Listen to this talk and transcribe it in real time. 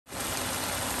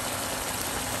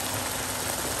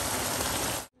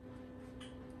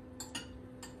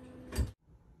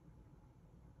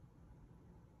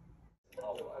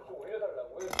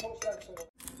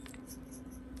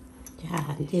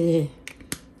이제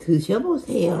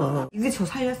드셔보세요. 이게 저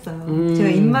살렸어요. 제가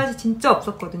입맛이 진짜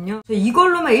없었거든요. 저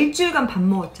이걸로만 일주일간 밥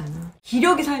먹었잖아.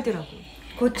 기력이 살더라고요.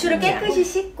 고추를 깨끗이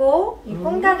씻고 이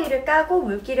꽁다리를 까고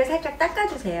물기를 살짝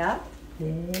닦아주세요.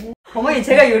 네. 어머니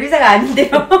제가 요리사가 아닌데요.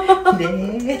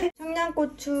 네.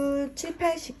 청양고추 7,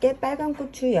 80개, 빨간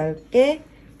고추 10개,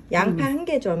 양파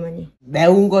 1개죠 어머니.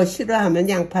 매운 거 싫어하면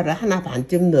양파를 하나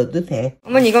반쯤 넣어도 돼.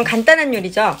 어머니 이건 간단한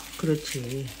요리죠?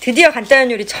 그렇지. 드디어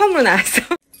간단한 요리 처음으로 나왔어.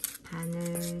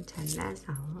 반을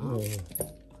잘라서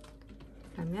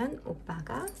그러면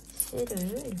오빠가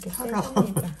씨를 이렇게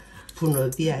썰어줍니다.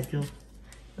 분업이 아주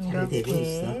잘 되고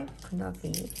있어. 분업이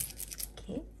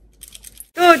이렇게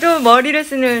또 머리를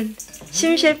쓰는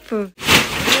심셰프.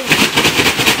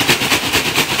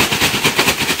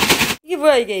 이게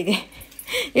뭐야 이게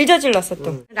일 저질렀어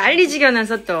또. 난리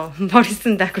지겨나서 또 머리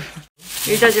쓴다고.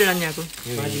 일 저질렀냐고.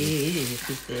 머리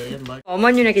있을 때 머리.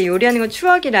 어머님에게 요리하는 건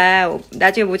추억이라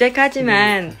나중에 모자이크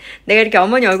하지만 내가 이렇게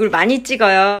어머니 얼굴 많이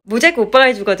찍어요. 모자이크 오빠가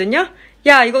해주거든요.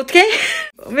 야 이거 어떡해?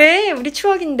 왜? 우리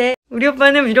추억인데. 우리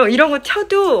오빠는 이런 거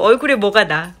켜도 얼굴에 뭐가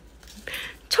나.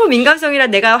 초민감성이라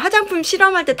내가 화장품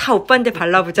실험할 때 다 오빠한테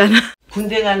발라보잖아.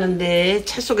 군대 가는데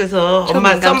차 속에서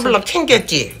엄마 선블럭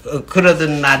챙겼지.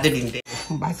 그러던 아들인데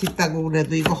맛있다고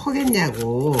그래도 이거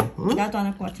하겠냐고. 응? 나도 안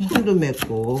할 것 같은데. 손도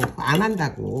맵고 안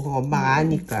한다고 엄마가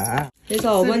아니까.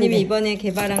 그래서 어머님이 이번에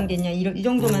개발한 게 그냥 이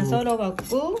정도만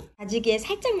썰어갖고 다지기에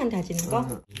살짝만 다지는 거.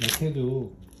 야채도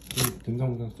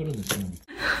듬성듬성 썰어냈어요.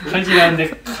 칼질하는데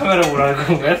카메라 보라는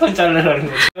건가요? 손 자르라는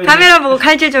거죠? 카메라 보고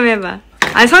칼질 좀 해봐.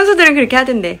 아 선수들은 그렇게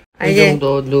하던데. 이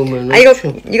정도 넣으면.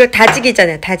 이거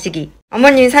다지기잖아요. 다지기.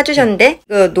 어머님이 사주셨는데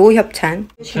그 노협찬.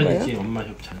 협찬이지 엄마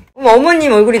협찬.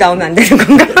 어머님 얼굴이 나오면 안 되는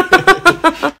건가?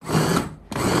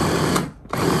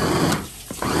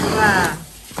 와.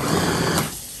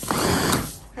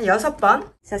 한 6번.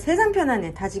 진짜 세상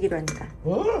편하네. 다지기로 하니까.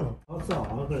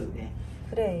 없어 그런데.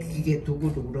 그래. 이게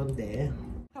두고도 그런데.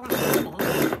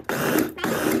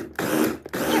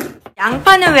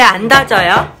 양파는 왜 안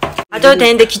다져요? 다져도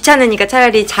되는데 귀찮으니까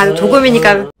차라리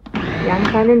조금이니까.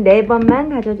 양파는 4번만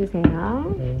다져주세요.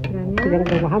 그러면 그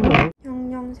정도고 하면.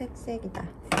 형형색색이다.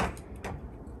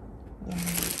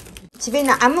 집에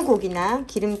있는 아무 고기나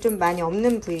기름 좀 많이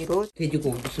없는 부위로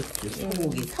돼지고기,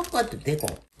 소고기 섞어도 되고.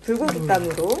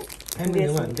 불고기감으로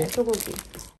준비했습니다. 소고기.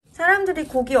 사람들이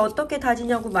고기 어떻게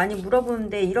다지냐고 많이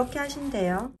물어보는데 이렇게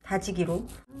하신대요. 다지기로.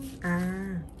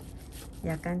 아,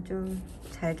 약간 좀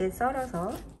잘게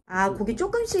썰어서. 아, 고기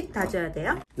조금씩 다져야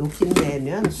돼요?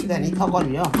 욕심내면 시간이 더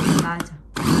걸려. 맞아.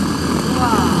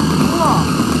 우와.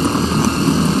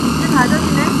 이제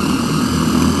다져지네?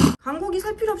 간고기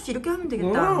살 필요 없이 이렇게 하면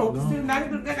되겠다. 난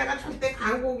그렇게 내가 절대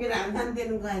간고기를 안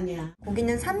산다는 거 아니야.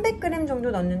 고기는 300g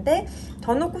정도 넣는데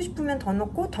더 넣고 싶으면 더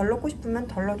넣고 덜 넣고 싶으면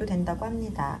덜 넣어도 된다고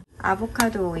합니다.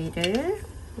 아보카도 오일을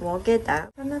웍에다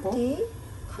편하게.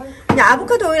 그냥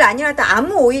아보카도 오일 아니라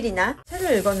아무 오일이나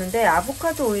책을 읽었는데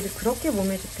아보카도 오일이 그렇게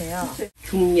몸에 좋대요.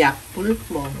 중약불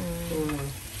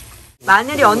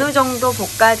마늘이 어느 정도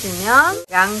볶아지면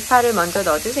양파를 먼저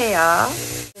넣어주세요.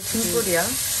 중불이요.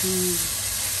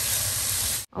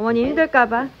 어머니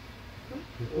힘들까봐.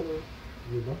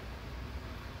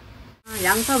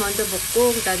 양파 먼저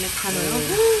볶고 그 다음에 다 넣어요.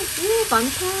 오,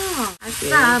 많다.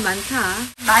 아싸, 많다.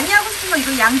 많이 하고 싶은 거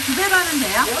이거 양 2배로 하면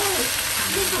돼요?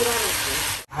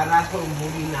 알아서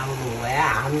물이 나오는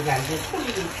거야. 안 가지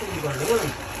소리 걸로는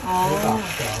뭐가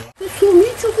없어.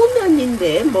 숨이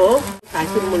죽으면인데 뭐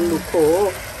다시물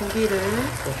넣고 고기를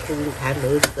고기 다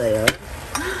넣었어요.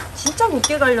 진짜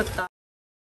곱게 갈렸다.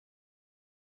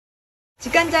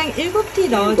 직간장 7티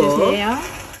넣어주세요.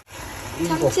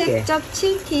 참치액젓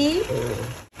 7티.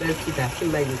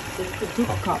 멸치다시마육수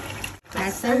 2컵.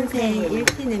 낯선생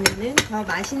 1티 넣으면 더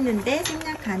맛있는데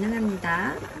생략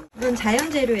가능합니다. 이건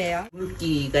자연 재료예요.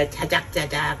 물기가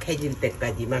자작자작해질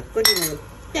때까지만 끓이면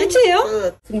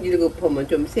끝이에요? 승질 급하면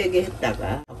좀 세게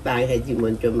했다가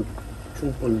적당해지면 좀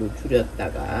중불로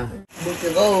줄였다가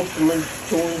물기가 없으면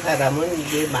좋은 사람은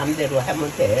이제 마음대로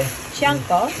하면 돼.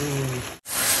 취향껏.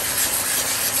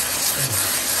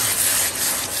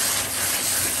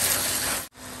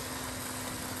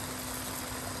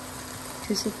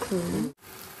 2스푼.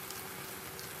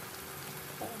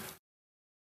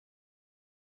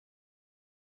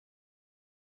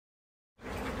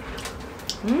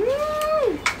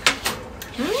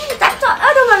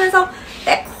 짭짤하면서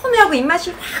매콤하고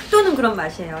입맛이 확 도는 그런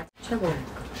맛이에요. 최고.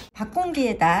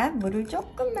 밥공기에다 물을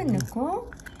조금만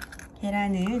넣고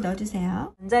계란을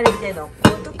넣어주세요. 전자레인지에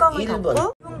넣고 뚜껑을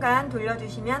덮고 1분간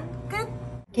돌려주시면 끝!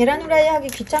 계란 후라이 하기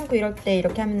귀찮고 이럴 때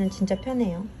이렇게 하면 진짜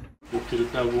편해요.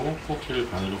 꼭지를 따고 꼭지를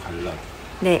반으로 갈라.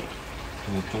 네.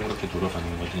 그냥 동그랗게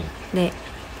돌아가는 거지. 네.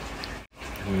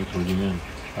 이걸 돌리면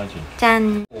빠져.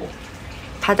 짠.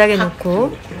 바닥에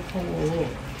놓고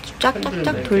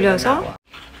쫙쫙쫙 돌려서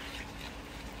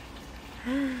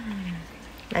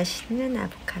맛있는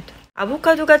아보카도.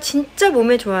 아보카도가 진짜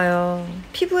몸에 좋아요.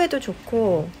 피부에도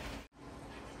좋고.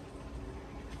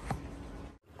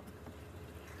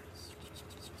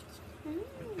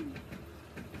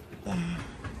 야,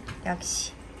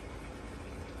 역시.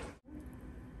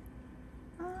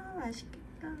 아,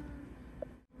 맛있겠다.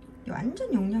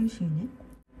 완전 영양식이네.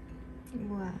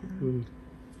 우와.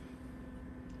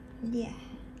 이야.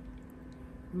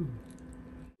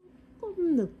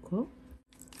 조금 넣고.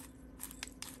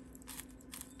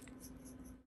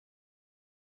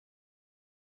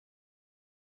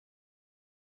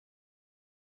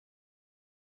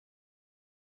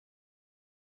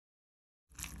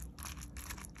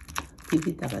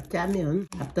 비비다가 짜면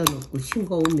밥도 넣고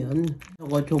싱거우면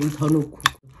저거 좀 더 넣고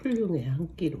훌륭해 한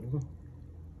끼로.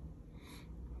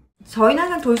 저희는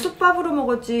항상 돌솥밥으로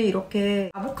먹었지 이렇게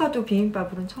아보카도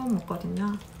비빔밥으로는 처음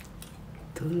먹거든요.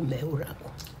 덜 매우라고.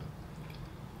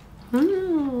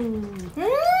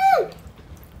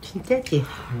 진짜지?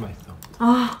 맛있어.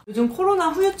 아, 요즘 코로나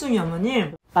후유증이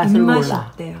어머님 맛을 입맛이 몰라.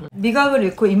 없대요. 미각을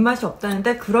잃고 입맛이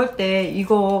없다는데 그럴 때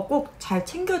이거 꼭 잘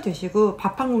챙겨 드시고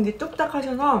밥 한 공기 뚝딱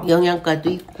하셔서 영양가도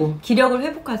있고. 기력을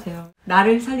회복하세요.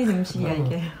 나를 살리는 음식이야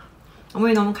이게.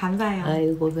 어머니 너무 감사해요.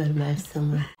 아이고 별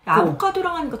말씀을.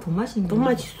 아보카도랑 하니까 더 맛있네. 또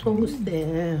맛있어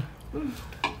글쎄.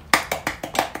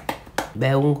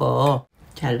 매운 거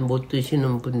잘 못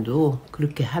드시는 분도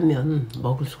그렇게 하면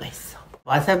먹을 수가 있어.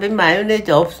 와사비 마요네즈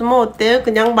없으면 어때요?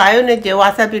 그냥 마요네즈에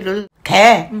와사비를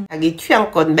자기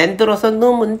취향껏 만들어서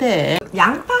넣으면 돼.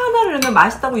 양파 하나를 넣으면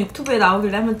맛있다고 유튜브에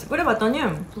나오길래 한번 끓여봤더니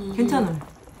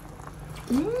괜찮아요.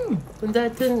 근데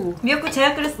하여튼 미역국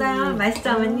제가 끓였어요.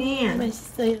 맛있죠 어머니?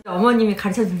 맛있어요. 어머님이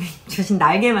가르쳐 주신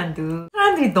날개만두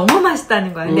사람들이 너무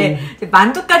맛있다는 거야. 근데 이제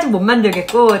만두까지는 못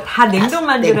만들겠고 다 냉동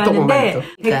만두를 하는데 만두.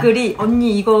 댓글이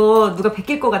언니 이거 누가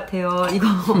베낄 것 같아요. 이거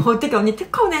어떻게 언니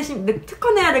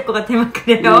특허내야 될 것 같아 막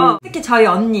그래요. 특히 저희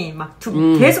언니 막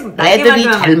계속 애들이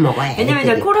날개만두 잘 먹어요. 왜냐면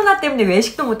이제 코로나 때문에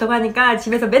외식도 못하고 하니까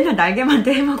집에서 맨날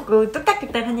날개만두 해먹고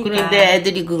뚝딱뚝딱 하니까. 그런데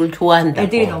애들이 그걸 좋아한다고.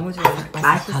 애들이 너무 좋아요.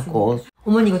 맛있고.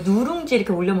 어머니 이거 누룽지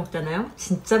이렇게 올려 먹잖아요.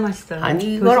 진짜 맛있어요.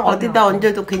 아니 이걸 어디다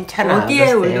얹어도 괜찮아.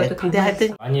 어디에 글쎄. 올려도 근데 다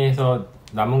하여튼 많이 해서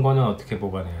남은 거는 어떻게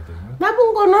보관해야 되나요?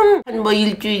 남은 거는 한 뭐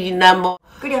일주일이나 뭐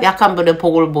끓여. 약한 불에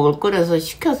보글보글 끓여서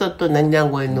식혀서 또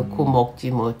냉장고에 넣고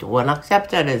먹지 뭐. 워낙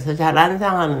짭짤해서 잘 안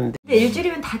상하는데. 근데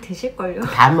일주일이면 다 드실걸요?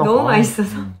 다 먹어. 너무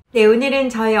맛있어서. 네, 오늘은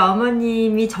저희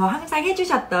어머님이 저 항상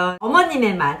해주셨던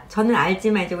어머님의 맛. 저는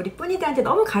알지만 이제 우리 뿌니들한테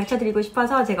너무 가르쳐드리고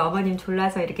싶어서 제가 어머님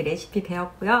졸라서 이렇게 레시피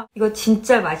배웠고요. 이거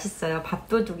진짜 맛있어요.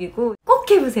 밥도둑이고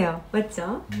꼭 해보세요.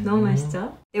 맞죠? 너무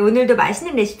맛있죠? 네, 오늘도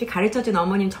맛있는 레시피 가르쳐준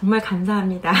어머님 정말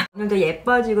감사합니다. 오늘도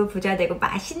예뻐지고 부자되고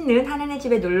맛있는 하나네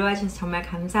집에 놀러와 주셔서 정말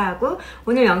감사하고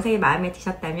오늘 영상이 마음에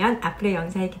드셨다면 앞으로의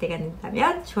영상이 기대가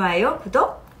된다면 좋아요,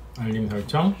 구독 알림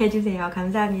설정 해주세요.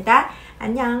 감사합니다.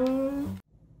 안녕.